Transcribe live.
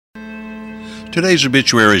Today's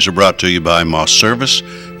obituaries are brought to you by Moss Service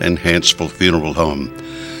and Hansville Funeral Home.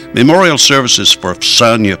 Memorial services for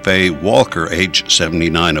Sonia Faye Walker, age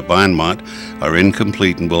 79, of Vinemont, are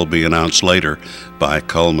incomplete and will be announced later by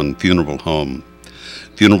Coleman Funeral Home.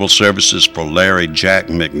 Funeral services for Larry Jack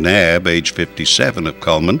McNabb, age 57, of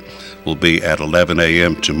Coleman, will be at 11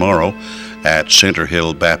 a.m. tomorrow at Center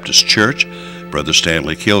Hill Baptist Church. Brother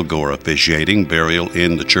Stanley Kilgore officiating, burial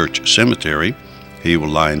in the church cemetery. He will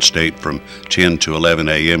lie in state from 10 to 11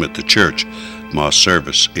 a.m. at the church. Moss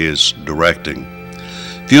Service is directing.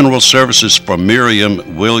 Funeral services for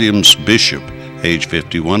Miriam Williams Bishop, age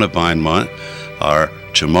 51, of Vinemont, are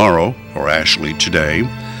tomorrow, or actually today,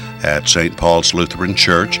 at St. Paul's Lutheran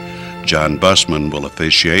Church. John Bussman will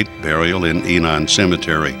officiate, burial in Enon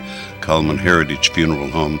Cemetery. Coleman Heritage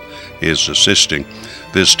Funeral Home is assisting.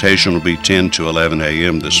 Visitation will be 10 to 11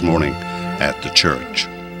 a.m. this morning at the church.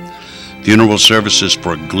 Funeral services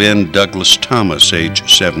for Glenn Douglas Thomas, age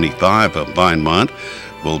 75, of Vinemont,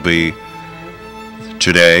 will be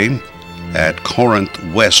today at Corinth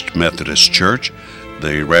West Methodist Church.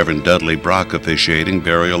 The Reverend Dudley Brock officiating,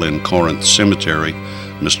 burial in Corinth Cemetery.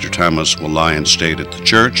 Mr. Thomas will lie in state at the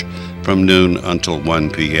church from noon until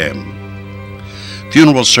 1 p.m.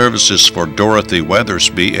 Funeral services for Dorothy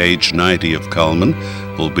Weathersby, age 90, of Coleman,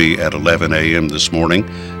 will be at 11 a.m. this morning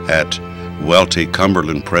at Welty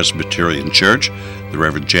Cumberland Presbyterian Church. The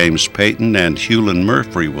Reverend James Payton and Hewlin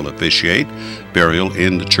Murphy will officiate, burial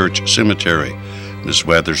in the church cemetery. Ms.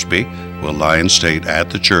 Weathersby will lie in state at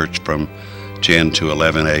the church from 10 to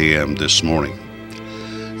 11 a.m. this morning.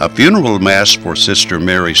 A funeral mass for Sister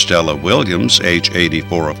Mary Stella Williams, age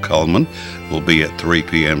 84, of Coleman, will be at 3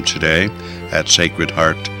 p.m. today at Sacred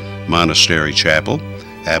Heart Monastery Chapel.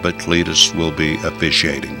 Abbot Cletus will be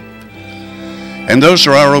officiating. And those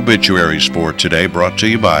are our obituaries for today, brought to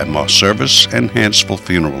you by Moss Service and Hansville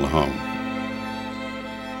Funeral Home.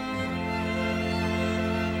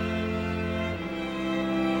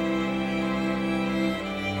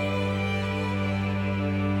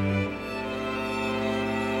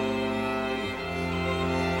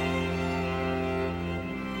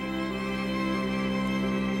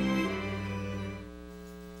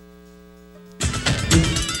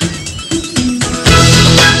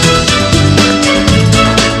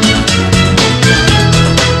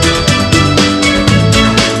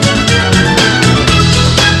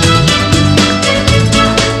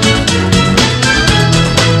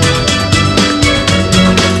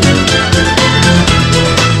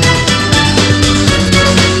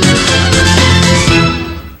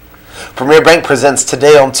 Premier Bank presents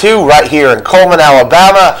Today on 2 right here in Coleman,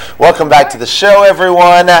 Alabama. Welcome back to the show,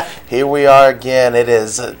 everyone. Here we are again. It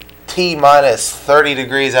is T-minus 30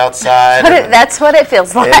 degrees outside. That's what it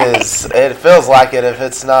feels like. It feels like it if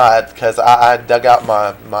it's not, because I dug out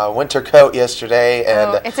my winter coat yesterday,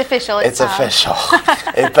 and it's official. It's official.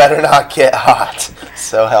 It better not get hot.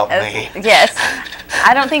 So help me. Yes.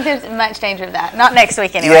 I don't think there's much danger of that. Not next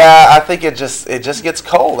week anyway. Yeah, I think it just gets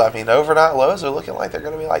cold. I mean, overnight lows are looking like they're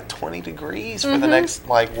going to be like 20 degrees for the next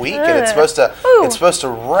week, and it's supposed to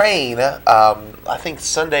rain. I think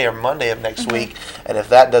Sunday or Monday of next week, and if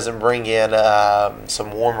that doesn't bring in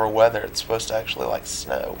some warmer weather, it's supposed to actually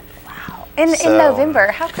snow. Wow. In November,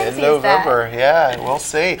 how crazy is that? In November, yeah, we'll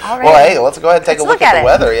see. Alrighty. Well, hey, let's go ahead and take a look at the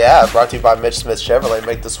weather. Yeah, brought to you by Mitch Smith Chevrolet.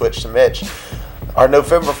 Make the switch to Mitch. Our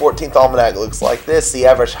November 14th almanac looks like this. The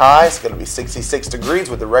average high is going to be 66 degrees,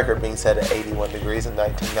 with the record being set at 81 degrees in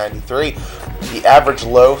 1993. The average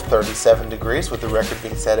low, 37 degrees, with the record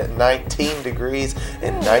being set at 19 degrees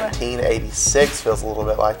in 1986. Feels a little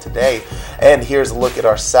bit like today. And here's a look at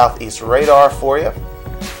our southeast radar for you.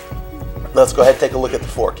 Let's go ahead and take a look at the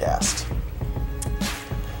forecast.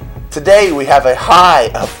 Today we have a high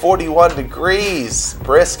of 41 degrees,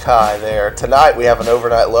 brisk high there. Tonight we have an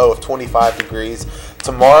overnight low of 25 degrees.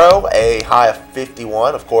 Tomorrow a high of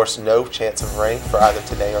 51. Of course, no chance of rain for either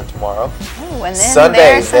today or tomorrow. Ooh, and then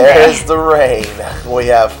Sunday, there's the rain. We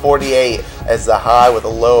have 48 as the high with a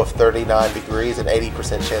low of 39 degrees and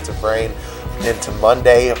 80% chance of rain. Into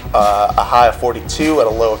Monday, a high of 42 and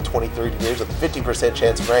a low of 23 degrees with a 50%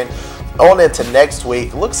 chance of rain. On into next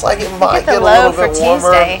week, looks like it might get a little bit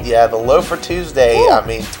warmer. Tuesday. Yeah, the low for Tuesday, Ooh. I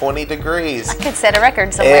mean 20 degrees. I could set a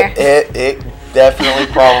record somewhere. It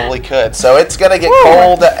definitely probably could. So it's going to get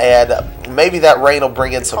cold, and maybe that rain will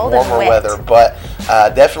bring in some Cold and warmer wet. weather, but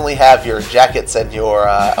definitely have your jackets and your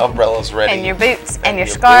umbrellas ready. And your boots, and your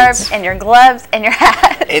scarves, and your gloves, and your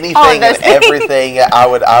hat. Anything and everything, I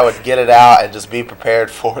would get it out and just be prepared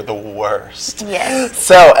for the worst. Yes.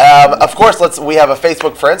 So, of course, we have a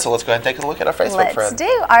Facebook friend, so let's go ahead and take a look at our Facebook friend. Let's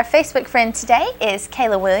do. Our Facebook friend today is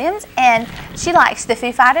Kayla Williams, and she likes the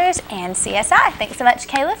Foo Fighters and CSI. Thanks so much,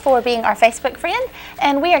 Kayla, for being our Facebook friend.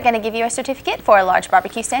 And we are going to give you a certificate for a large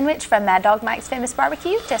barbecue sandwich from Mad Dog Mike's Famous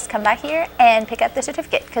Barbecue. Just come back here and pick up the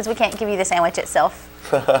certificate, because we can't give you the sandwich itself.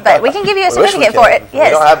 But we can give you a certificate for it.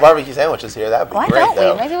 Yes. We don't have barbecue sandwiches here. That would be Why great, don't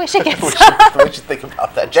though. we? Maybe we should get we some. should think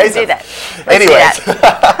about that. Jason. Do that.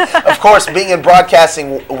 Anyways, of course, being in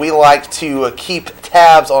broadcasting, we like to keep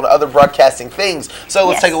tabs on other broadcasting things. So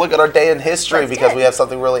let's take a look at our day in history, because we have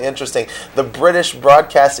something really interesting. The British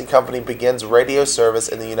Broadcasting Company begins radio service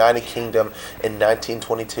in the United Kingdom in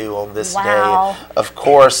 1922 on this day. Of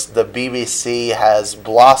course, the BBC has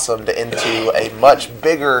blossomed into a much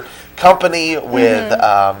bigger company with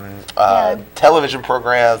television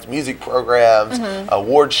programs, music programs,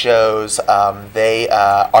 award shows. They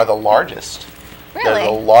are the largest. Really? They're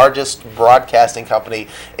the largest broadcasting company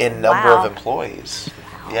in number of employees.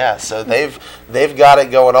 Yeah, so they've got it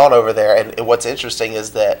going on over there. And what's interesting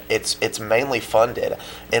is that it's mainly funded.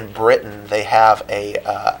 In Britain, they have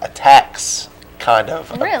a tax, kind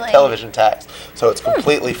of, a television tax. So it's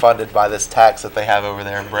completely funded by this tax that they have over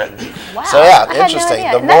there in Britain. Wow. So yeah, I interesting.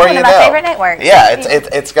 Had no idea. The more you know. One of my favorite networks. Yeah,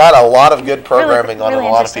 it's got a lot of good programming on it. Really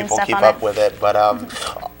A lot of people keep up with it. But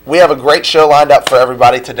we have a great show lined up for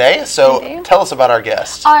everybody today. So tell us about our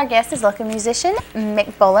guest. Our guest is local musician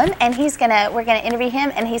Mick Bolam, and we're gonna interview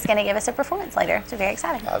him, and he's gonna give us a performance later. So very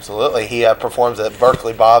exciting. Absolutely, he performs at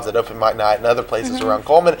Berkeley Bob's, at Open Mic Night, and other places around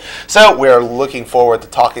Coleman. So we're looking forward to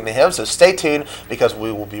talking to him. So stay tuned, because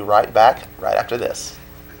we will be right back right after this.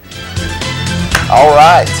 All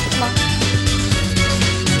right.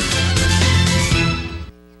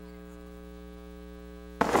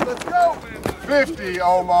 50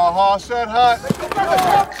 Omaha said hot.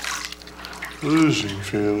 Losing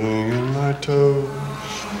feeling in my toes.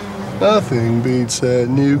 Nothing beats that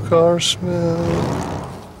new car smell.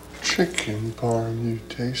 Chicken parm, you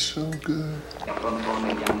taste so good.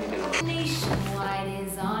 Nationwide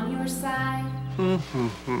is on your side.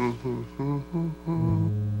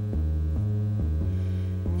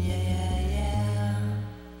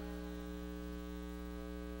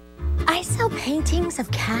 I sell paintings of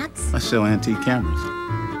cats. I sell antique cameras.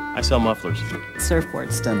 I sell mufflers. Surfboard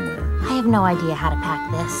stemware. I have no idea how to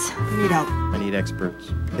pack this. I need help. I need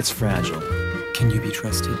experts. It's fragile. Can you be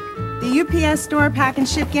trusted? The UPS Store Pack and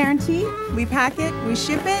Ship Guarantee. We pack it, we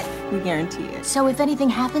ship it, we guarantee it. So if anything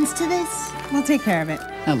happens to this, we'll take care of it.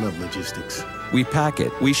 I love logistics. We pack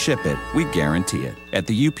it, we ship it, we guarantee it at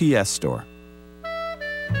the UPS Store.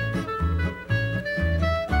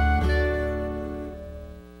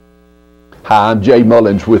 Hi, I'm Jay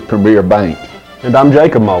Mullins with Premier Bank. And I'm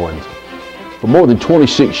Jacob Mullins. For more than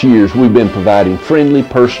 26 years, we've been providing friendly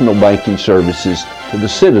personal banking services to the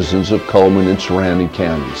citizens of Coleman and surrounding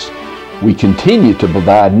counties. We continue to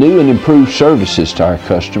provide new and improved services to our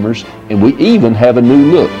customers, and we even have a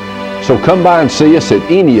new look. So come by and see us at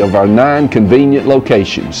any of our 9 convenient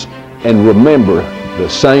locations. And remember, the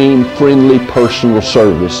same friendly personal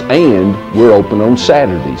service, and we're open on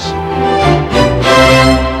Saturdays.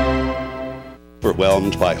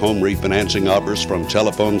 Overwhelmed by home refinancing offers from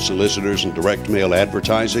telephone solicitors and direct mail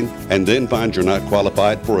advertising, and then find you're not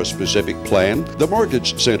qualified for a specific plan? The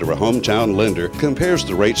Mortgage Center, a hometown lender, compares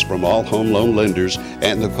the rates from all home loan lenders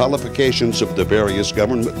and the qualifications of the various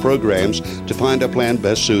government programs to find a plan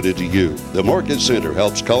best suited to you. The Mortgage Center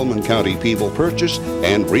helps Coleman County people purchase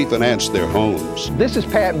and refinance their homes. This is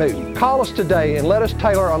Pat Newton. Call us today and let us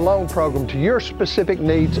tailor a loan program to your specific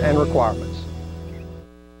needs and requirements.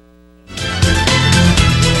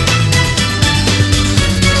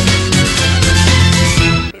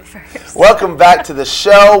 Welcome back to the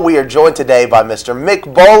show. We are joined today by Mr. Mick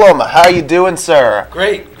Bolam. How are you doing, sir?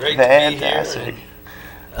 Great to be here.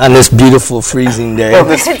 On this beautiful freezing day. On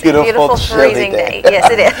this beautiful freezing day. Yes,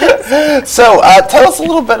 it is. So, tell us a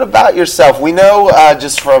little bit about yourself. We know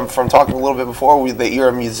just from talking a little bit before that you're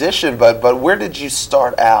a musician, but where did you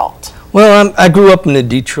start out? Well, I grew up in the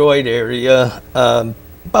Detroit area.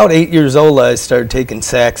 About 8 years old, I started taking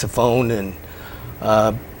saxophone, and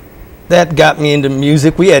that got me into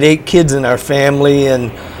music. We had 8 kids in our family,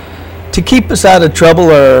 and to keep us out of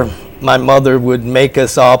trouble, my mother would make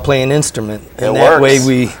us all play an instrument. And that way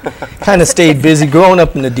we kind of stayed busy. Growing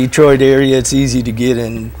up in the Detroit area, it's easy to get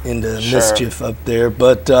into mischief up there.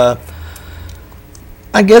 But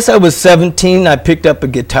I guess I was 17. I picked up a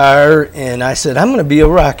guitar and I said, I'm going to be a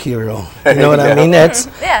rock hero. You know what I mean? That's,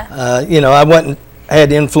 you know, I went and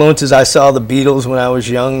had influences. I saw the Beatles when I was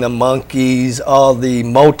young, the Monkees, all the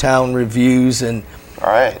Motown reviews, and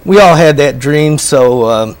we all had that dream.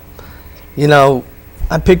 So, you know,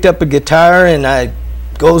 I picked up a guitar and I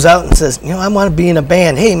goes out and says, you know, I want to be in a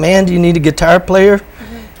band. Hey, man, do you need a guitar player?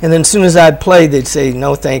 And then as soon as I'd play, they'd say,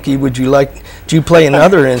 no, thank you. Would you play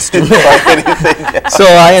another instrument? So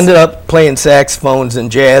I ended up playing saxophones in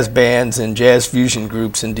jazz bands and jazz fusion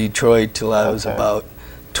groups in Detroit till I was about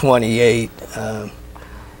 28.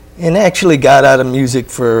 And actually got out of music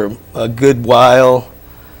for a good while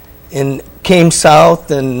and came south.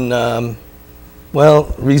 And, well,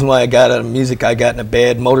 the reason why I got out of music, I got in a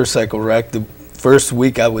bad motorcycle wreck the first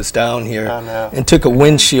week I was down here and took a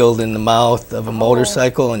windshield in the mouth of a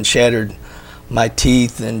motorcycle and shattered my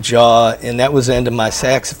teeth and jaw, and that was the end of my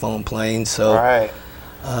saxophone playing. So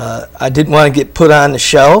I didn't want to get put on the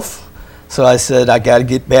shelf, so I said I got to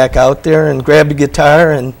get back out there and grabbed a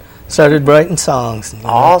guitar and started writing songs. You know?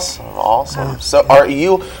 Awesome. So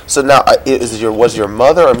so now was your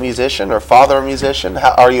mother a musician or father a musician?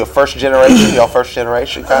 Are you a first generation? Y'all first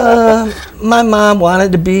generation kind of? My mom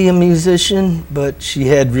wanted to be a musician, but she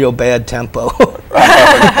had real bad tempo.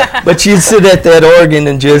 But she'd sit at that organ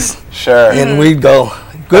and just, and we'd go,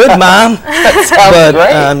 good, Mom. That sounds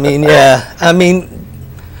great. I mean,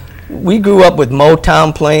 we grew up with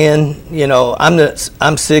Motown playing. You know,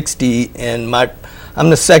 I'm 60 and I'm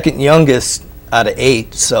the second youngest out of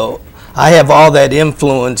 8, so I have all that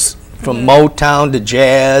influence from Motown to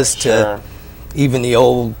jazz to even the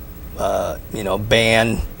old, you know,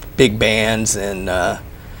 big bands, and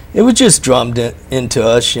it was just drummed into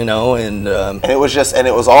us, you know, and was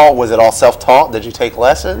it all self-taught? Did you take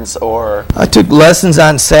lessons, or? I took lessons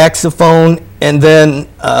on saxophone, and then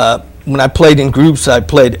when I played in groups, I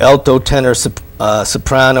played alto, tenor,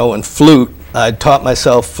 soprano, and flute. I taught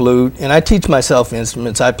myself flute, and I teach myself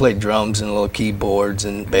instruments. I play drums and little keyboards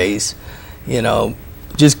and bass. You know,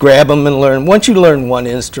 just grab them and learn. Once you learn one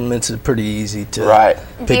instrument, it's pretty easy to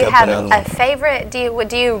pick up another. Do you have a favorite?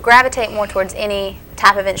 Do you gravitate more towards any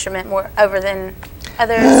type of instrument more over than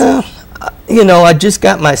others? You know, I just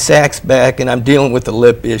got my sax back, and I'm dealing with a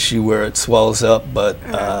lip issue where it swells up. But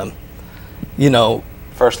you know,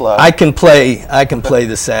 first love. I can play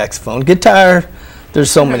the saxophone. Guitar. There's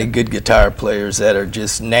so many good guitar players that are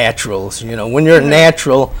just naturals. You know, when you're a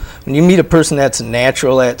natural, when you meet a person that's a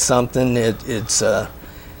natural at something,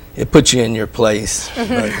 it puts you in your place. But,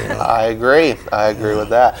 you know. I agree with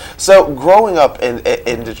that. So growing up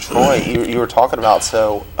in Detroit, you were talking about.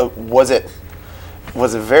 So was it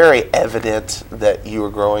very evident that you were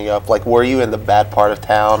growing up? Like, were you in the bad part of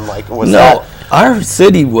town? Like, our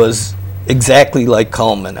city was exactly like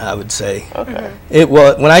Coleman, I would say. Okay. It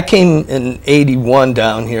was when I came in '81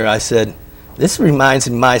 down here. I said, "This reminds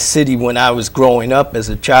me of my city when I was growing up as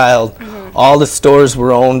a child. All the stores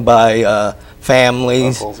were owned by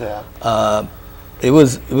families. Locals, yeah. It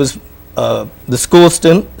was the school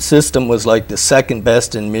system was like the second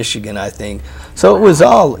best in Michigan, I think. So it was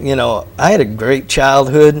all, you know. I had a great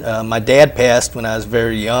childhood. My dad passed when I was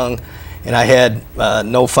very young. And I had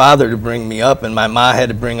no father to bring me up, and my ma had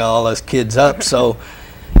to bring all us kids up. So,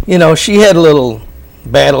 you know, she had a little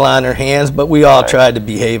battle on her hands, but we all tried to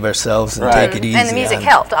behave ourselves and take it easy. And the music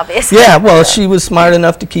helped, obviously. Yeah, well, she was smart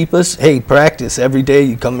enough to keep us, hey, practice. Every day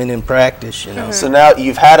you come in and practice, you know. So now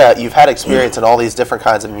you've had experience in all these different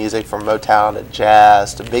kinds of music, from Motown to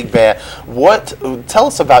jazz to big band. Tell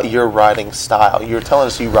us about your writing style. You were telling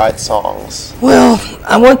us you write songs. Well,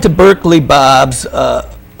 I went to Berkeley Bob's.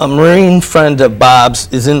 A Marine friend of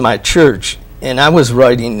Bob's is in my church, and I was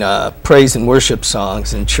writing praise and worship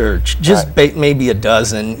songs in church, just maybe a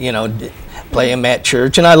dozen, you know, play them at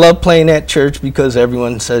church. And I love playing at church because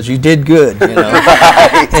everyone says you did good, you know.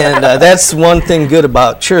 And that's one thing good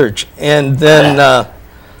about church. And then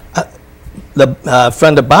the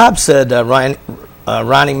friend of Bob's said,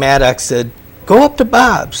 Ronnie Maddox said, go up to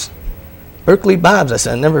Bob's. Berkeley Bob's. I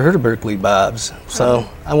said, I never heard of Berkeley Bob's. So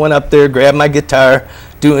I went up there, grabbed my guitar,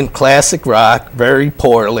 doing classic rock very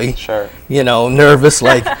poorly. Sure. You know, nervous,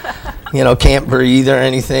 like, you know, can't breathe or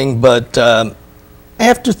anything. But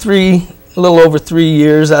after a little over 3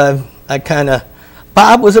 years, I kind of,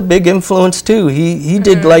 Bob was a big influence too. He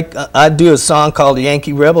did like, I'd do a song called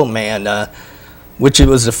Yankee Rebel Man, which it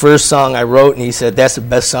was the first song I wrote, and he said, that's the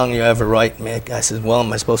best song you ever write, Mick. I said, well,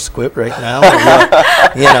 am I supposed to quit right now? Or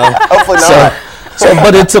what? You know. Hopefully not.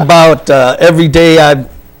 But it's about every day I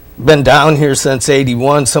been down here since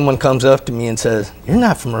 '81. Someone comes up to me and says, "You're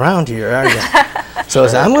not from around here, are you?" So I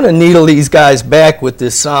said, "I'm going to needle these guys back with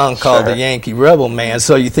this song called The Yankee Rebel Man,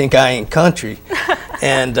 so you think I ain't country."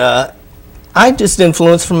 And I just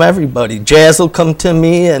influence from everybody. Jazz will come to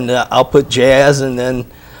me, and I'll put jazz, and then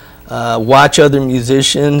watch other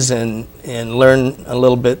musicians and learn a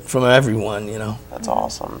little bit from everyone, you know. That's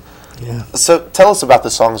awesome. Yeah. So tell us about the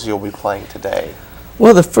songs you'll be playing today.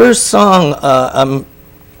 Well, the first song I'm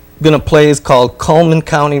going to play is called Coleman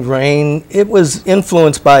County Rain. It was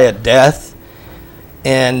influenced by a death,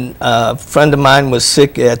 and a friend of mine was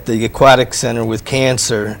sick at the Aquatic Center with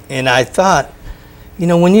cancer, and I thought, you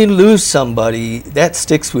know, when you lose somebody, that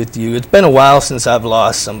sticks with you. It's been a while since I've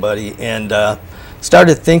lost somebody, and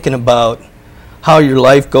started thinking about how your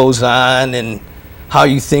life goes on and how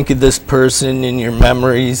you think of this person and your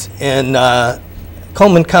memories. And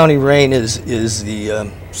Coleman County Rain is the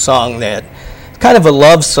song that, kind of a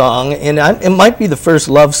love song, and it might be the first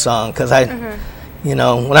love song, because you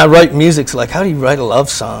know, when I write music, it's like, how do you write a love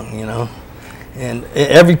song, you know? And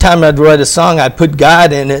every time I'd write a song, I'd put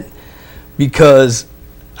God in it, because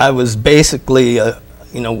I was basically, you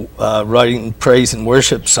know, writing praise and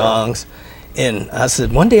worship songs. And I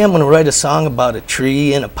said, one day I'm going to write a song about a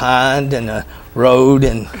tree and a pond and a road,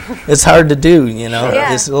 and it's hard to do, you know.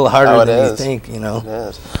 Yeah. It's a little harder than you think, you know. It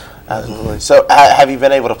is. Absolutely. So have you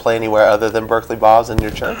been able to play anywhere other than Berkeley Bob's in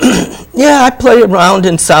your church? Yeah, I play around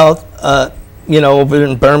in South, you know, over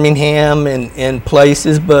in Birmingham and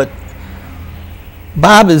places, but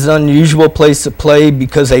Bob is an unusual place to play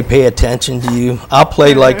because they pay attention to you. I'll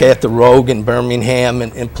play like at the Rogue in Birmingham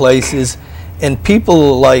and places, and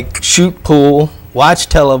people like shoot pool, watch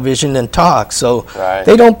television, and talk, so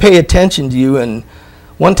they don't pay attention to you. And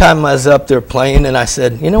one time I was up there playing, and I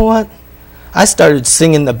said, you know what? I started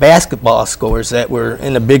singing the basketball scores that were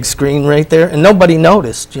in the big screen right there, and nobody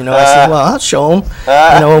noticed. You know, I said, well, I'll show them.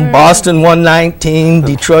 You know, Boston 119,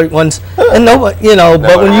 Detroit ones, and nobody, you know.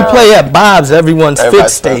 But when you play at Bob's, everyone's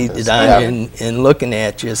fixated on you and looking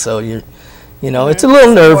at you. So you're, you know, it's a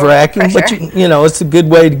little nerve-wracking, but you know, it's a good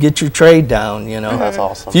way to get your trade down. You know, that's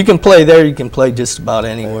awesome. If you can play there, you can play just about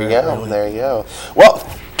anywhere. There you go. Really. There you go. Well,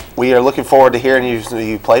 we are looking forward to hearing you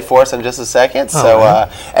play for us in just a second. So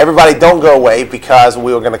everybody don't go away, because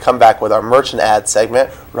we are going to come back with our merchant ad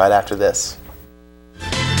segment right after this.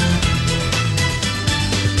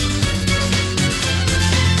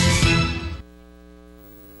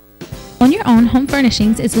 On Your Own Home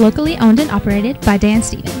Furnishings is locally owned and operated by Dan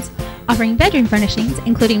Stevens, offering bedroom furnishings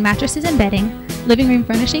including mattresses and bedding, living room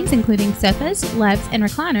furnishings including sofas, lugs, and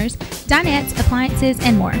recliners, dinettes, appliances,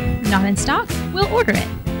 and more. Not in stock? We'll order it.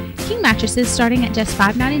 King mattresses starting at just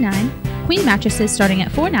 $5.99, queen mattresses starting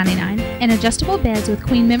at $4.99, and adjustable beds with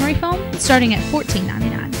queen memory foam starting at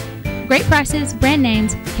 $14.99. Great prices, brand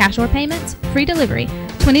names, cash or payments, free delivery,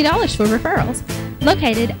 $20 for referrals.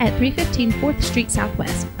 Located at 315 4th Street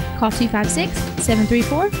Southwest. Call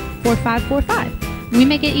 256-734-4545. We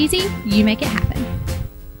make it easy, you make it happen.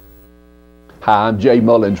 Hi, I'm Jay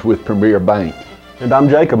Mullins with Premier Bank. And I'm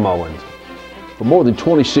Jacob Mullins. For more than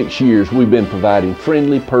 26 years, we've been providing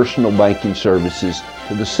friendly personal banking services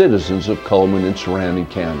to the citizens of Coleman and surrounding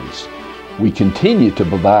counties. We continue to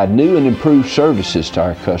provide new and improved services to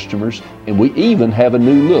our customers, and we even have a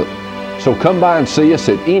new look. So come by and see us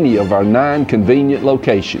at any of our 9 convenient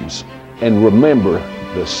locations. And remember,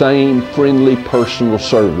 the same friendly personal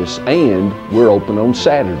service, and we're open on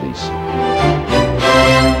Saturdays.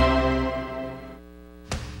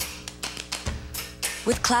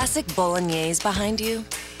 With classic bolognese behind you,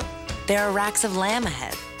 there are racks of lamb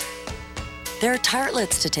ahead. There are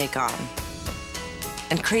tartlets to take on,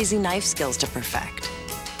 and crazy knife skills to perfect.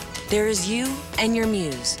 There is you and your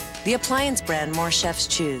muse, the appliance brand more chefs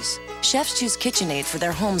choose. Chefs choose KitchenAid for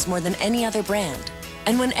their homes more than any other brand.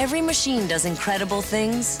 And when every machine does incredible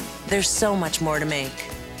things, there's so much more to make.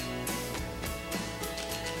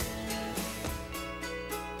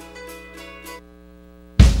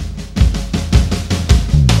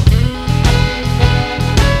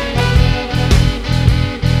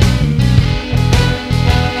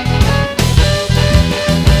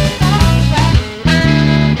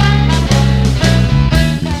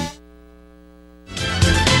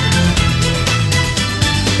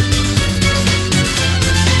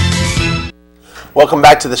 Welcome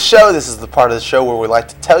back to the show. This is the part of the show where we like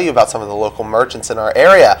to tell you about some of the local merchants in our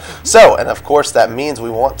area. So, and of course that means we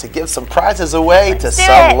want to give some prizes away to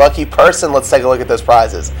some lucky person. Let's take a look at those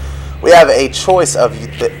prizes. We have a choice of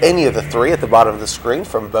any of the 3 at the bottom of the screen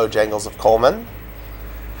from Bojangles of Coleman.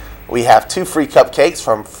 We have 2 free cupcakes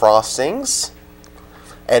from Frostings.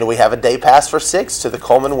 And we have a day pass for 6 to the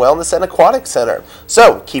Coleman Wellness and Aquatic Center.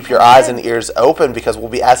 So keep your eyes and ears open because we'll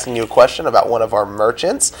be asking you a question about one of our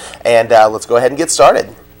merchants. And let's go ahead and get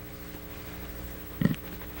started.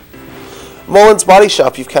 Mullins Body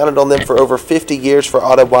Shop, you've counted on them for over 50 years for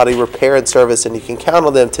auto body repair and service, and you can count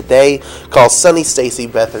on them today. Call Sunny, Stacy,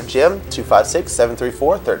 Beth, or Jim,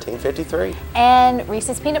 256-734-1353. And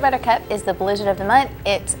Reese's Peanut Butter Cup is the blizzard of the month.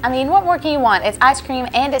 What more can you want? It's ice cream,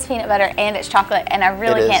 and it's peanut butter, and it's chocolate, and I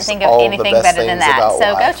really can't think of anything better than that.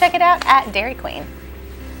 So go check it out at Dairy Queen.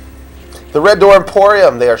 The Red Door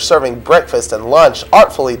Emporium, they are serving breakfast and lunch,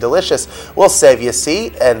 artfully delicious, will save you a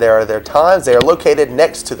seat, and there are their times. They are located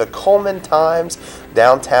next to the Coleman Times,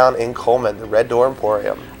 downtown in Coleman, the Red Door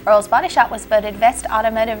Emporium. Earl's Body Shop was voted Best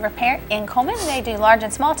Automotive Repair in Coleman. They do large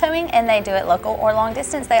and small towing, and they do it local or long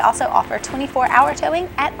distance. They also offer 24-hour towing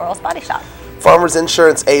at Earl's Body Shop. Farmers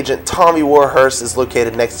Insurance Agent Tommy Warhurst is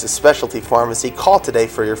located next to Specialty Pharmacy. Call today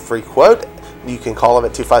for your free quote. You can call them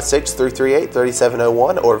at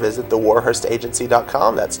 256-338-3701 or visit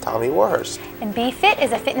thewarhurstagency.com. That's Tommy Warhurst. And Be Fit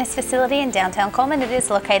is a fitness facility in downtown Coleman. It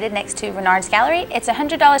is located next to Renard's Gallery. It's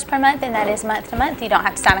 $100 per month, and that is month to month. You don't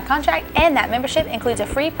have to sign a contract, and that membership includes a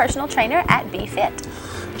free personal trainer at Be Fit.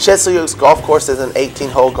 Chesley Oaks Golf Course is an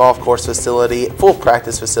 18-hole golf course facility, full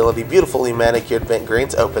practice facility, beautifully manicured bent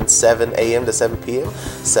greens, open 7 a.m. to 7 p.m.,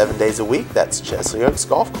 7 days a week. That's Chesley Oaks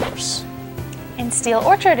Golf Course. And Steel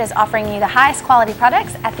Orchard is offering you the highest quality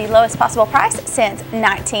products at the lowest possible price since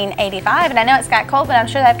 1985. And I know it's got cold, but I'm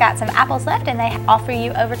sure they've got some apples left, and they offer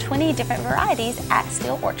you over 20 different varieties at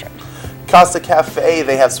Steel Orchard. Costa Cafe,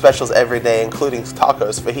 they have specials every day, including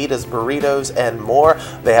tacos, fajitas, burritos, and more.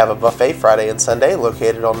 They have a buffet Friday and Sunday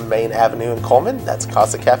located on Main Avenue in Coleman. That's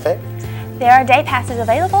Costa Cafe. There are day passes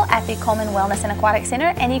available at the Coleman Wellness and Aquatic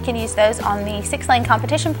Center, and you can use those on the 6-lane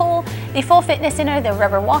competition pool, the full fitness center, the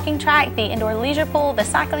rubber walking track, the indoor leisure pool, the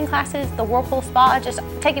cycling classes, the whirlpool spa. Just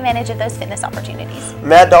take advantage of those fitness opportunities.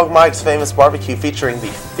 Mad Dog Mike's Famous Barbecue, featuring the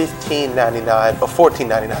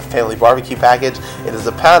 $14.99 family barbecue package. It is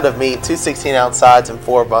a pound of meat, 2 16-ounce sides, and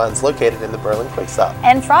 4 buns, located in the Berlin Quick Stop.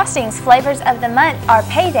 And Frosting's flavors of the month are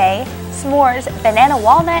Payday, S'mores, Banana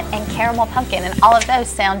Walnut, and Caramel Pumpkin, and all of those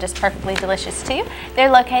sound just perfectly delicious too.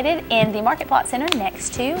 They're located in the Market Plot Center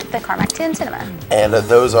next to the Carmack 10 Cinema. And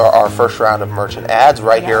those are our first round of merchant ads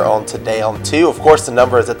right here on Today on 2. Of course, the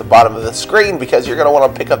number is at the bottom of the screen because you're going to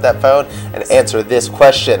want to pick up that phone and answer this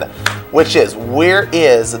question, which is, where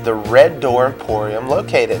is the Red Door Emporium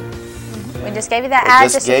located? We just gave you that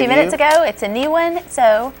ad just a few minutes ago. It's a new one,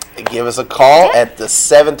 so give us a call at the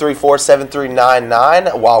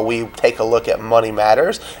 734-7399 while we take a look at Money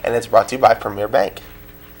Matters, and it's brought to you by Premier Bank.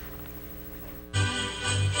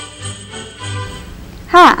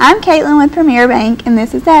 Hi, I'm Caitlin with Premier Bank, and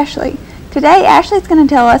this is Ashley. Today, Ashley's going to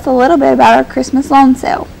tell us a little bit about our Christmas loan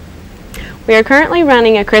sale. We are currently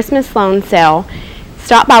running a Christmas loan sale.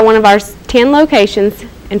 Stop by one of our 10 locations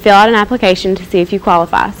and fill out an application to see if you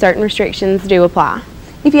qualify. Certain restrictions do apply.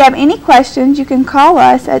 If you have any questions, you can call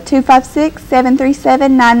us at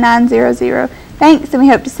 256-737-9900. Thanks, and we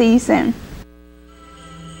hope to see you soon.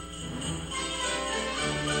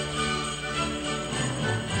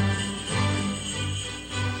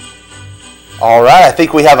 All right, I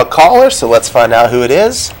think we have a caller, so let's find out who it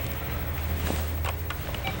is.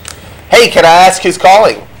 Hey, can I ask who's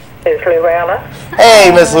calling? It's Luella. Hey,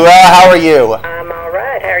 Miss Luella, how are you? I'm all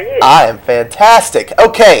right. How are you? I am fantastic.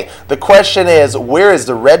 Okay, the question is, where is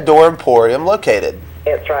the Red Door Emporium located?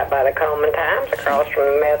 It's right by the Coleman Times, across from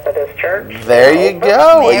the Methodist Church. There you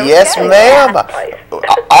go. Yes, ma'am.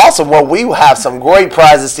 Awesome. Well, we have some great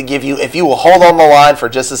prizes to give you if you will hold on the line for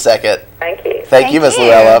just a second. Thank you. Thank you, Miss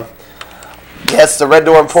Luella. Yes, the Red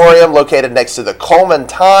Door Emporium, located next to the Coleman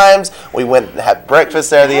Times. We went and had breakfast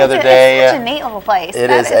there the other day. It's such a neat little place.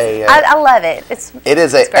 I love it.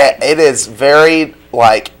 It is very,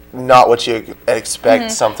 like, not what you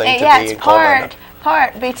expect something to be in Coleman.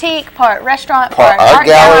 Part boutique, part restaurant, part art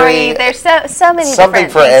gallery. There's so many something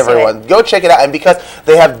different for everyone. Go check it out, and because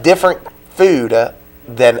they have different food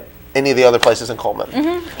than any of the other places in Coleman.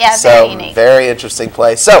 Yeah, so very unique. Very interesting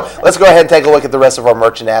place. So let's go ahead and take a look at the rest of our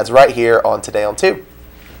merchant ads right here on Today on 2.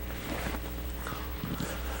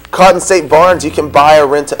 Cotton State Barns, you can buy or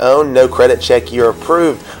rent to own, no credit check, you're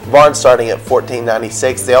approved. Barns starting at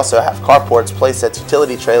 $14.96. They also have carports, playsets,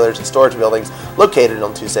 utility trailers, and storage buildings located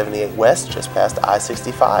on 278 West, just past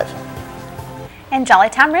I-65. And Jolly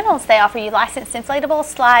Time Rentals, they offer you licensed inflatable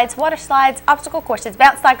slides, water slides, obstacle courses,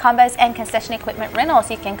 bounce slide combos, and concession equipment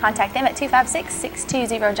rentals. You can contact them at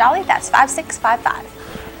 256-620-JOLLY. That's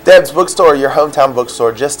 5655. Deb's Bookstore, your hometown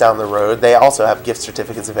bookstore just down the road. They also have gift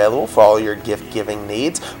certificates available for all your gift-giving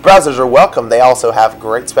needs. Browsers are welcome. They also have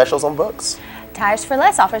great specials on books. Tires for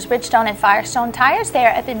Less offers Bridgestone and Firestone tires. They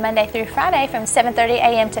are open Monday through Friday from 7:30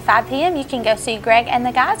 a.m. to 5 p.m. You can go see Greg and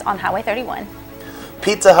the guys on Highway 31.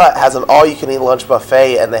 Pizza Hut has an all-you-can-eat lunch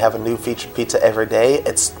buffet, and they have a new featured pizza every day.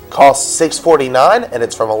 It costs $6.49, and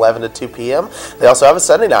it's from 11 to 2 p.m. They also have a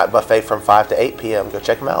Sunday night buffet from 5 to 8 p.m. Go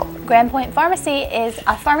check them out. Grand Point Pharmacy is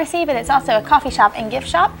a pharmacy, but it's also a coffee shop and gift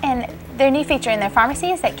shop, and their new feature in their pharmacy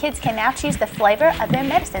is that kids can now choose the flavor of their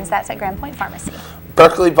medicines. That's at Grand Point Pharmacy.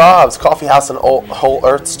 Berkeley Bob's Coffee House and Whole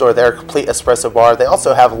Earth Store. They're a complete espresso bar. They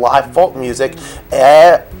also have live folk music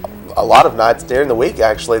at a lot of nights during the week,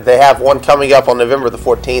 actually. They have one coming up on November the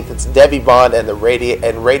 14th. It's Debbie Bond and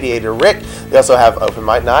Radiator Rick. They also have open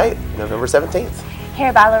mic night November 17th.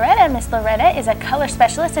 Hair by Loretta. Miss Loretta is a color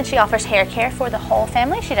specialist, and she offers hair care for the whole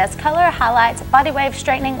family. She does color, highlights, body wave,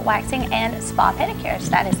 straightening, waxing, and spa pedicures.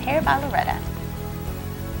 That is Hair by Loretta.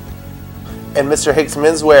 And Mr. Hicks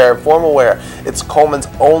Menswear and Formal Wear. It's Coleman's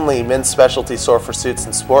only men's specialty store for suits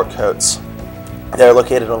and sport coats. They're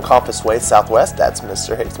located on Compass Way Southwest. That's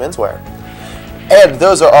Mr. Hicks Menswear. And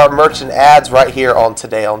those are our merchant ads right here on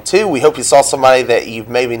Today on 2. We hope you saw somebody that you've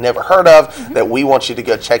maybe never heard of that we want you to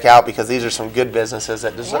go check out, because these are some good businesses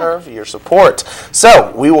that deserve your support.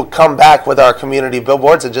 So we will come back with our community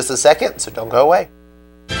billboards in just a second, so don't go away.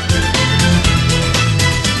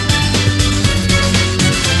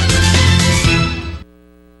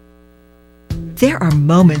 There are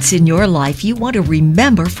moments in your life you want to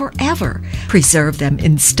remember forever. Preserve them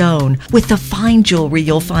in stone with the fine jewelry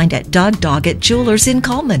you'll find at Doug Doggett Jewelers in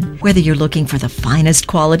Coleman. Whether you're looking for the finest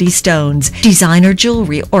quality stones, designer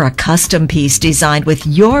jewelry, or a custom piece designed with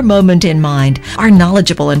your moment in mind, our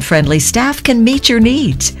knowledgeable and friendly staff can meet your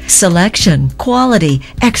needs. Selection, quality,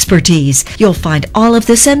 expertise. You'll find all of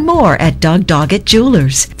this and more at Doug Doggett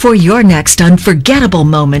Jewelers. For your next unforgettable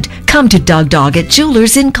moment, come to Doug Doggett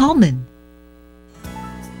Jewelers in Coleman.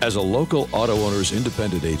 As a local auto owners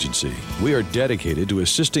independent agency, we are dedicated to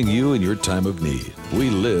assisting you in your time of need. We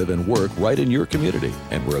live and work right in your community,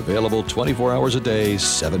 and we're available 24 hours a day,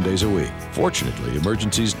 7 days a week. Fortunately,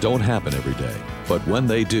 emergencies don't happen every day, but when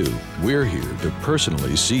they do, we're here to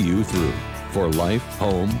personally see you through. For life,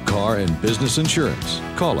 home, car, and business insurance,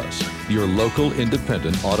 call us, your local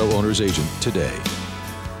independent auto owners agent today.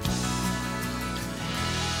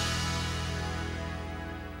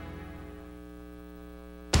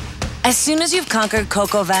 As soon as you've conquered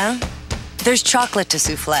coq au vin, there's chocolate to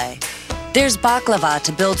souffle. There's baklava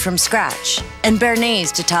to build from scratch, and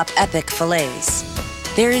béarnaise to top epic fillets.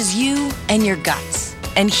 There is you and your guts,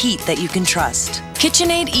 and heat that you can trust.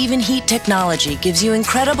 KitchenAid Even Heat technology gives you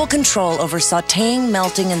incredible control over sautéing,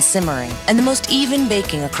 melting, and simmering, and the most even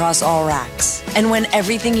baking across all racks. And when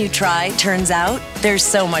everything you try turns out, there's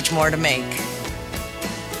so much more to make.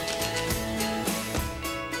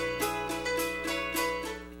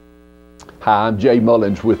 Hi, I'm Jay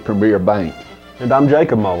Mullins with Premier Bank. And I'm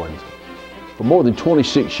Jacob Mullins. For more than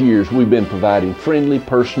 26 years, we've been providing friendly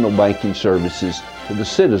personal banking services to the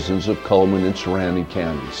citizens of Coleman and surrounding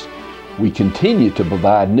counties. We continue to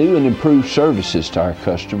provide new and improved services to our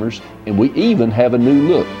customers, and we even have a new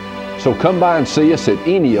look. So come by and see us at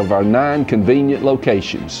any of our 9 convenient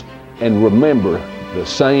locations. And remember, the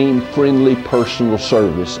same friendly personal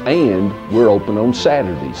service, and we're open on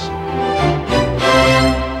Saturdays.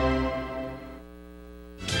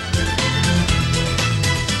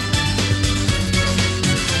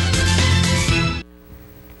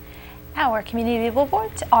 Our community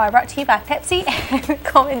billboards are brought to you by Pepsi and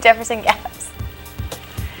Coleman Jefferson Gas.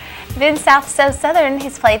 Then South So Southern,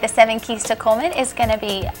 who's played the 7 Keys to Coleman, is going to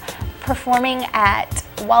be performing at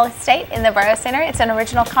Wallace State in the Borough Center. It's an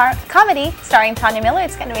original comedy starring Tanya Miller.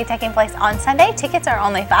 It's going to be taking place on Sunday. Tickets are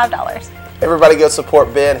only $5. Everybody go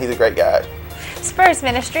support Ben. He's a great guy. Spurs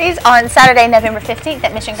Ministries on Saturday, November 15th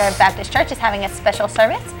at Mission Grove Baptist Church is having a special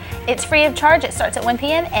service. It's free of charge. It starts at 1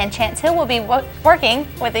 p.m. and Chance Hill will be working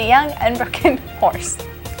with a young unbroken horse.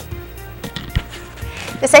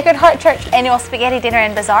 The Sacred Heart Church Annual Spaghetti Dinner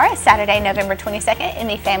and Bazaar is Saturday, November 22nd in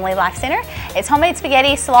the Family Life Center. It's homemade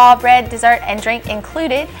spaghetti, slaw, bread, dessert, and drink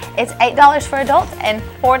included. It's $8 for adults and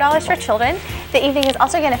 $4 for children. The evening is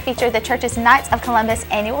also going to feature the church's Knights of Columbus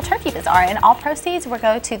Annual Turkey Bazaar, and all proceeds will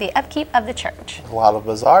go to the upkeep of the church. A lot of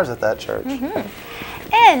bazaars at that church.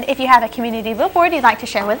 And if you have a community billboard you'd like to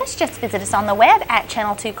share with us, just visit us on the web at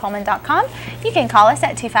channel2coleman.com. You can call us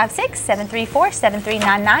at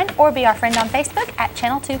 256-734-7399 or be our friend on Facebook at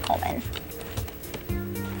Channel 2 Coleman.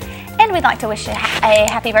 And we'd like to wish a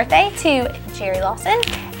happy birthday to Jerry Lawson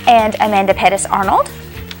and Amanda Pettis Arnold.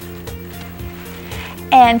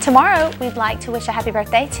 And tomorrow, we'd like to wish a happy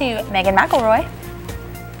birthday to Megan McElroy.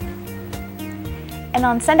 And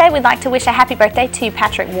on Sunday, we'd like to wish a happy birthday to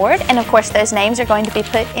Patrick Ward. And of course, those names are going to be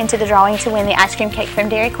put into the drawing to win the ice cream cake from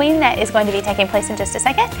Dairy Queen that is going to be taking place in just a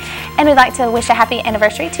second. And we'd like to wish a happy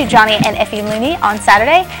anniversary to Johnny and Effie Looney on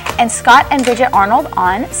Saturday and Scott and Bridget Arnold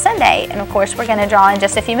on Sunday. And of course, we're going to draw in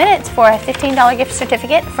just a few minutes for a $15 gift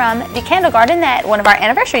certificate from the Candle Garden that one of our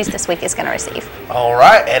anniversaries this week is going to receive. All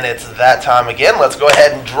right, and it's that time again. Let's go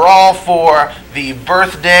ahead and draw for the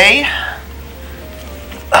birthday.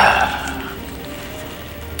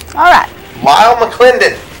 All right. Lyle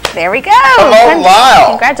McClendon. There we go. Come on, Lyle.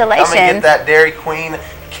 Congratulations. Come and get that Dairy Queen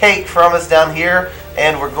cake from us down here.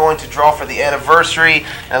 And we're going to draw for the anniversary.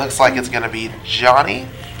 And it looks like it's going to be Johnny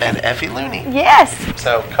and Effie Looney. Yes.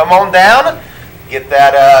 So come on down. Get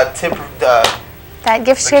that that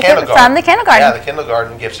gift certificate from the Candle Garden. Yeah, the Candle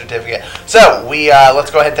Garden gift certificate. So we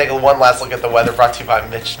let's go ahead and take one last look at the weather, brought to you by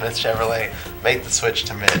Mitch Smith Chevrolet. Make the switch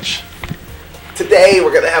to Mitch. Today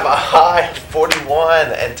we're going to have a high of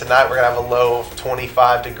 41, and tonight we're going to have a low of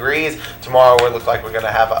 25 degrees. Tomorrow we look like we're going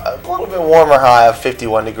to have a little bit warmer high of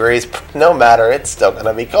 51 degrees. No matter, it's still going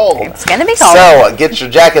to be cold. It's going to be cold. So get your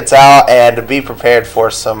jackets out and be prepared for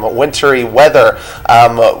some wintry weather.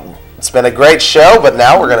 It's been a great show, but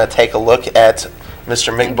now we're going to take a look at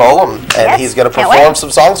Mr. Mick Bolam, and he's going to perform some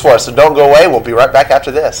songs for us. So don't go away. We'll be right back after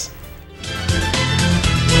this.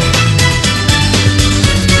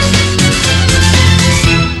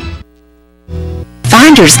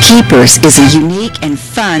 Finders Keepers is a unique and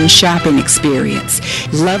fun shopping experience.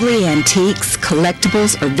 Lovely antiques,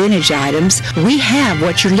 collectibles, or vintage items, we have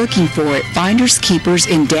what you're looking for at Finders Keepers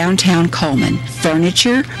in downtown Coleman.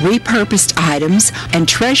 Furniture, repurposed items, and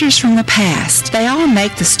treasures from the past. They all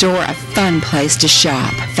make the store a fun place to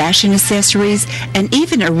shop. Fashion accessories and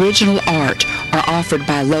even original art are offered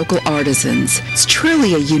by local artisans. It's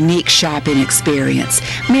truly a unique shopping experience.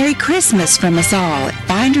 Merry Christmas from us all at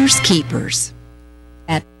Finders Keepers.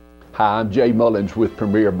 Hi, I'm Jay Mullins with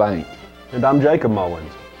Premier Bank. And I'm Jacob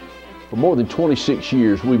Mullins. For more than 26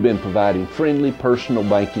 years, we've been providing friendly personal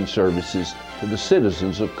banking services to the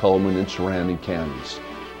citizens of Coleman and surrounding counties.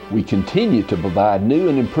 We continue to provide new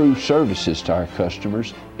and improved services to our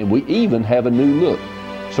customers, and we even have a new look.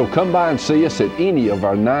 So come by and see us at any of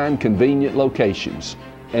our 9 convenient locations.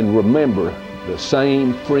 And remember, the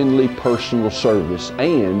same friendly personal service,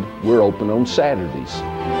 and we're open on Saturdays.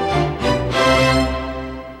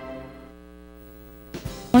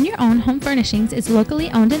 On Your Own Home Furnishings is locally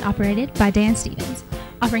owned and operated by Dan Stevens,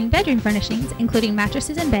 offering bedroom furnishings including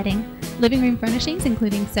mattresses and bedding, living room furnishings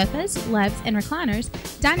including sofas, loves, and recliners,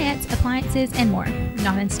 dinettes, appliances, and more.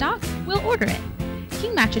 Not in stock? We'll order it.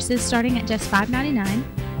 King mattresses starting at just $5.99,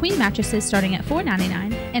 queen mattresses starting at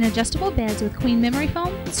 $4.99, and adjustable beds with queen memory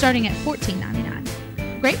foam starting at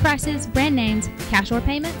 $14.99. Great prices, brand names, cash or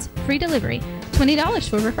payments, free delivery, $20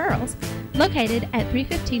 for referrals. Located at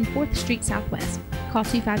 315 4th Street Southwest. Call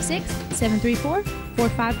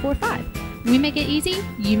 256-734-4545. We make it easy,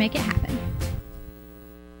 you make it happen.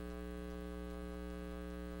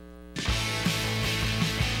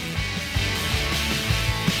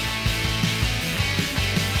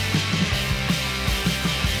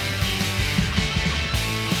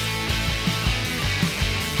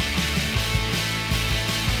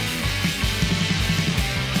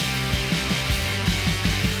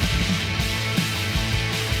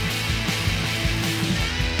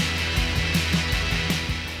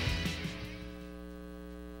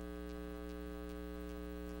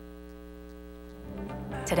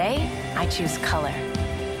 Today, I choose color.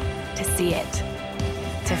 To see it.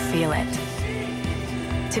 To feel it.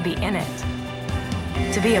 To be in it.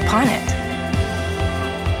 To be upon it.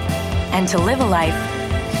 And to live a life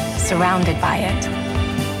surrounded by it.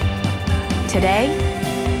 Today,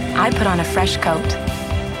 I put on a fresh coat.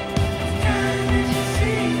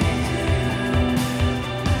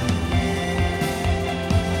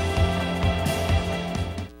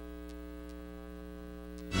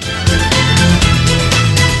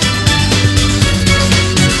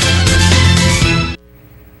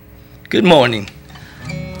 Good morning.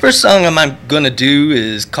 First song I'm going to do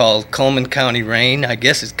is called Coleman County Rain. I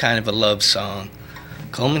guess it's kind of a love song.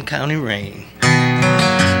 Coleman County Rain.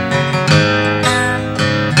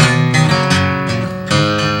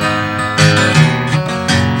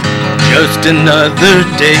 Just another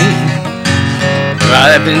day,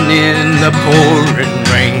 driving in the pouring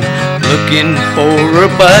rain, looking for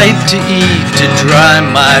a bite to eat, to dry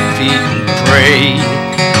my feet and pray.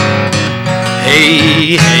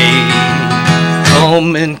 Hey, hey,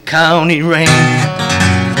 Coleman County rain.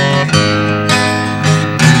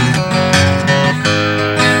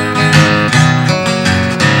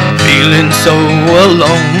 so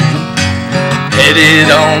alone. Headed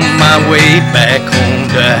on my way back home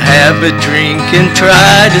to have a drink and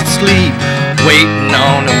try to sleep, waiting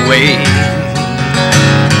on a wave.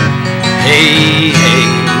 Hey, hey,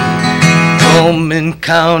 Coleman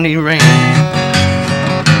County rain.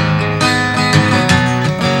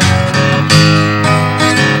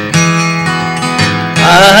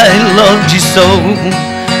 I loved you so,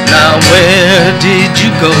 now where did you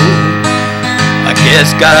go? I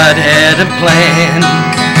guess God had a plan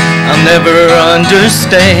I'll never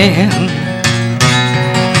understand.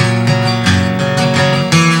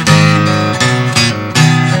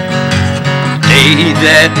 Day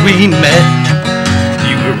that we met,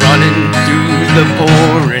 you were running through the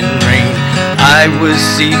pouring rain. I was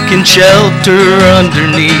seeking shelter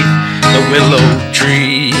underneath the willow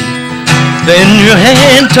tree. Then your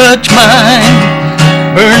hand touched mine,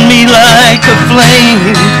 burned me like a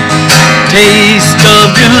flame. Taste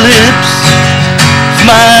of your lips,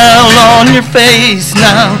 smile on your face.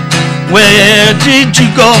 Now, where did you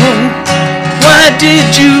go? Why did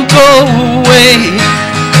you go away?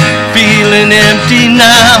 Feeling empty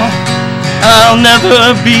now, I'll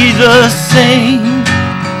never be the same.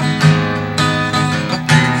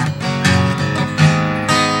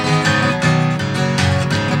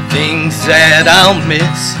 Things that I'll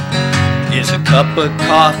miss is a cup of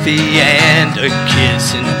coffee and a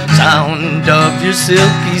kiss, and the sound of your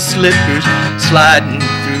silky slippers sliding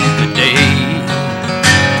through the day.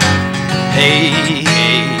 Hey,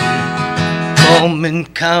 hey, Coleman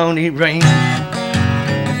County rain.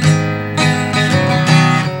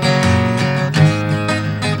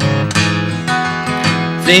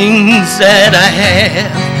 Things that I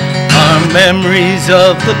have are memories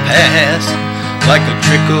of the past, like a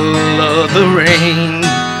trickle of the rain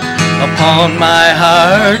upon my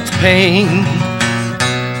heart's pain.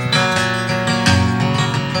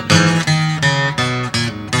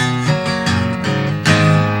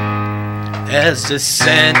 As the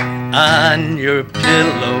scent on your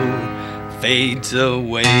pillow fades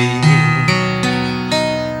away.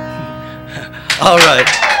 All right.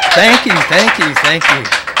 Thank you, thank you, thank you.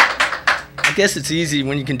 I guess it's easy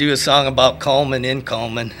when you can do a song about Coleman in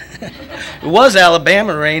Coleman. It was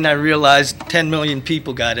Alabama Rain. I realized 10 million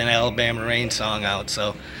people got an Alabama Rain song out,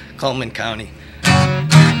 so Coleman County.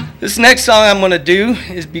 This next song I'm going to do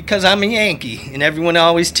is because I'm a Yankee, and everyone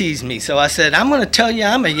always teased me. So I said, I'm going to tell you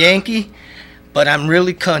I'm a Yankee, but I'm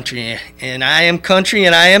really country. And I am country,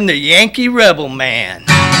 and I am the Yankee Rebel Man.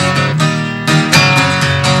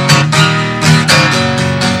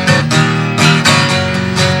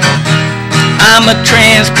 I'm a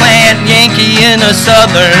transplant Yankee in a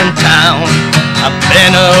southern town. I've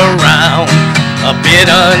been around, a bit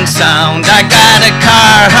unsound. I got a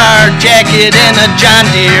Carhartt jacket and a John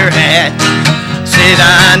Deere hat. Sit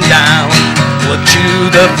on down, we'll chew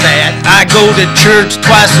the fat. I go to church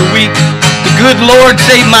twice a week. The good Lord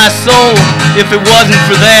save my soul. If it wasn't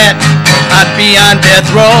for that, I'd be on death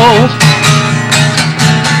row.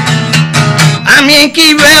 I'm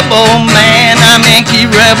Yankee Rebel Man, I'm Yankee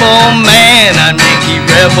Rebel Man, I'm Yankee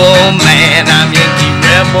Rebel Man, I'm Yankee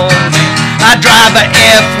Rebel Man. I drive a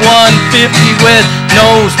F-150 with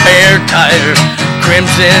no spare tire,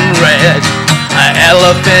 crimson red, an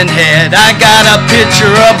elephant head. I got a picture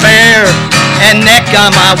of bear and neck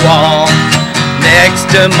on my wall, next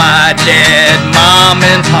to my dead mom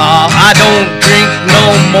and pa. I don't drink no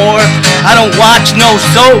more, I don't watch no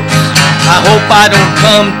soap. I hope I don't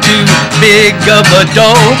come too big of a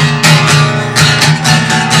dope.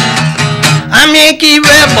 I'm Yankee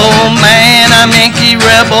Rebel Man, I'm Yankee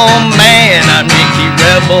Rebel Man, I'm Yankee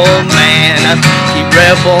Rebel Man, I'm Yankee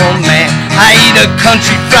Rebel Man. I eat a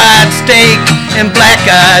country fried steak and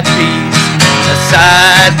black-eyed peas, a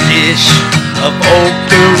side dish of oak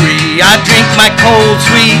duree. I drink my cold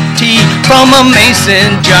sweet tea from a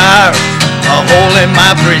mason jar, a hole in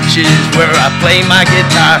my britches where I play my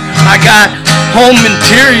guitar. I got home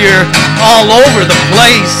interior all over the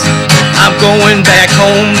place. I'm going back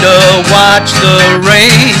home to watch the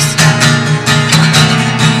race.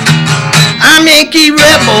 I'm Yankee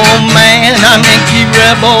Rebel Man, I'm Yankee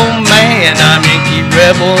Rebel Man, I'm Yankee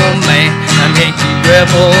Rebel Man, I'm Yankee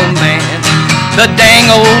Rebel Man. The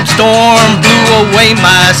dang old storm blew away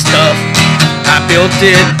my stuff. I built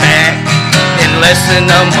it back in less than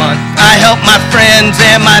a month. I helped my friends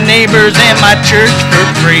and my neighbors and my church for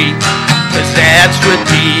free, 'cause that's what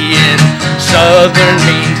being Southern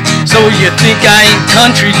means. So you think I ain't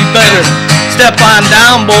country, you better step on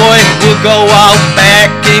down, boy. We'll go out back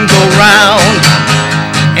and go round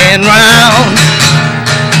and round,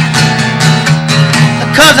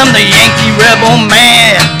 'cause I'm the Yankee Rebel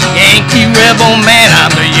Man, Yankee Yankee rebel man, I'm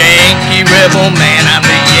the Yankee rebel man, I'm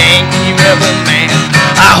the Yankee rebel man.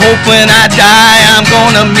 I hope when I die I'm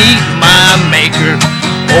gonna meet my maker.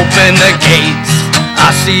 Open the gates,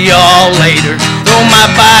 I'll see y'all later. Throw my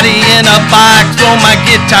body in a box, throw my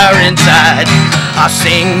guitar inside. I'll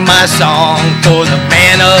sing my song for the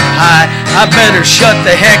man up high. I better shut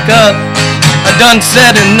the heck up, I done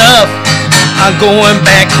said enough. I'm going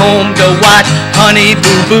back home to watch Honey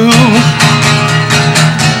Boo Boo.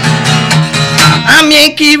 I'm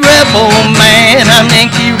Yankee rebel man, I'm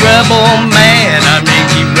Yankee rebel man, I'm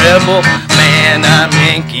Yankee rebel man, I'm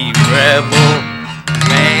Yankee rebel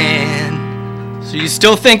man. So you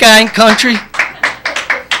still think I ain't country?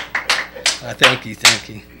 Thank you, thank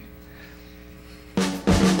you.